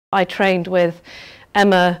I trained with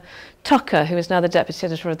Emma Tucker, who is now the Deputy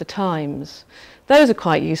Editor of The Times. Those are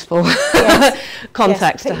quite useful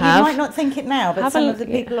contacts to have. You might not think it now, but some of the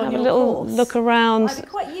people on your course look around. Might be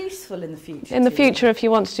quite useful in the future. In the future, if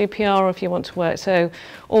you want to do PR or if you want to work. So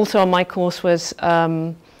also on my course was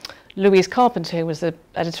Louise Carpenter, who was the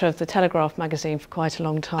editor of the Telegraph magazine for quite a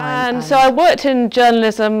long time. And so I worked in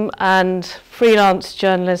journalism and freelance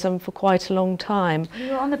journalism for quite a long time. You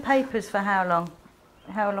were on the papers for how long?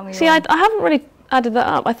 How long are you See, on? I haven't really added that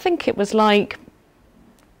up. I think it was like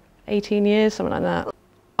 18 years, something like that.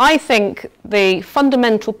 I think the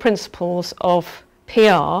fundamental principles of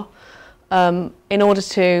PR, in order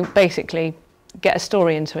to basically get a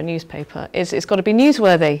story into a newspaper, is it's got to be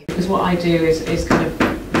newsworthy. Because what I do is kind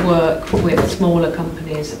of work with smaller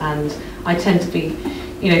companies, and I tend to be,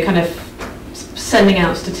 you know, kind of sending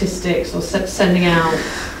out statistics or sending out,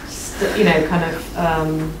 you know, kind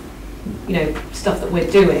of, you know, stuff that we're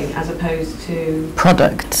doing as opposed to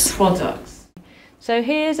products. So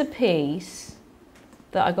here's a piece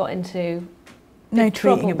that I got into no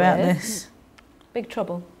tweeting about this. Big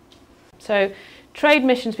trouble. So trade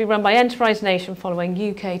missions be run by Enterprise Nation following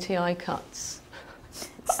UKTI cuts.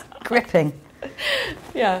 Gripping.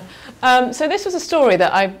 Yeah. So this was a story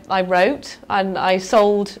that I wrote and I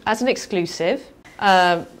sold as an exclusive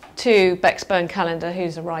to Bexburn Calendar,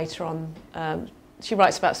 who's a writer on. She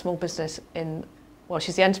writes about small business well,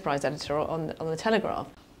 she's the enterprise editor on the Telegraph.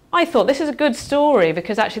 I thought this is a good story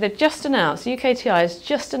because actually they've just announced, UKTI has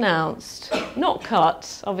just announced, not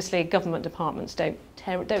cuts, obviously government departments don't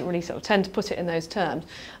really sort of tend to put it in those terms.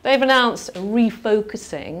 They've announced a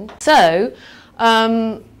refocusing. So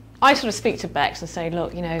I sort of speak to Bex and say,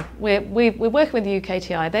 look, you know, we're working with the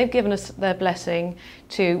UKTI. They've given us their blessing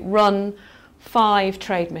to run 5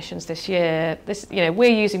 trade missions this year. You know,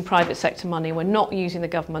 we're using private sector money. We're not using the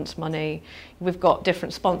government's money. We've got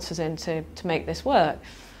different sponsors in to make this work.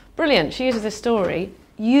 Brilliant. She uses this story.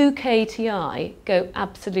 UKTI go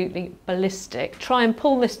absolutely ballistic. Try and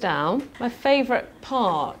pull this down. My favourite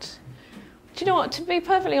part. Do you know what? To be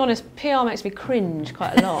perfectly honest, PR makes me cringe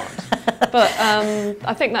quite a lot. But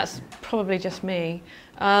I think that's probably just me.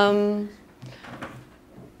 I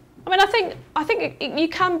mean, I think you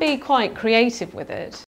can be quite creative with it.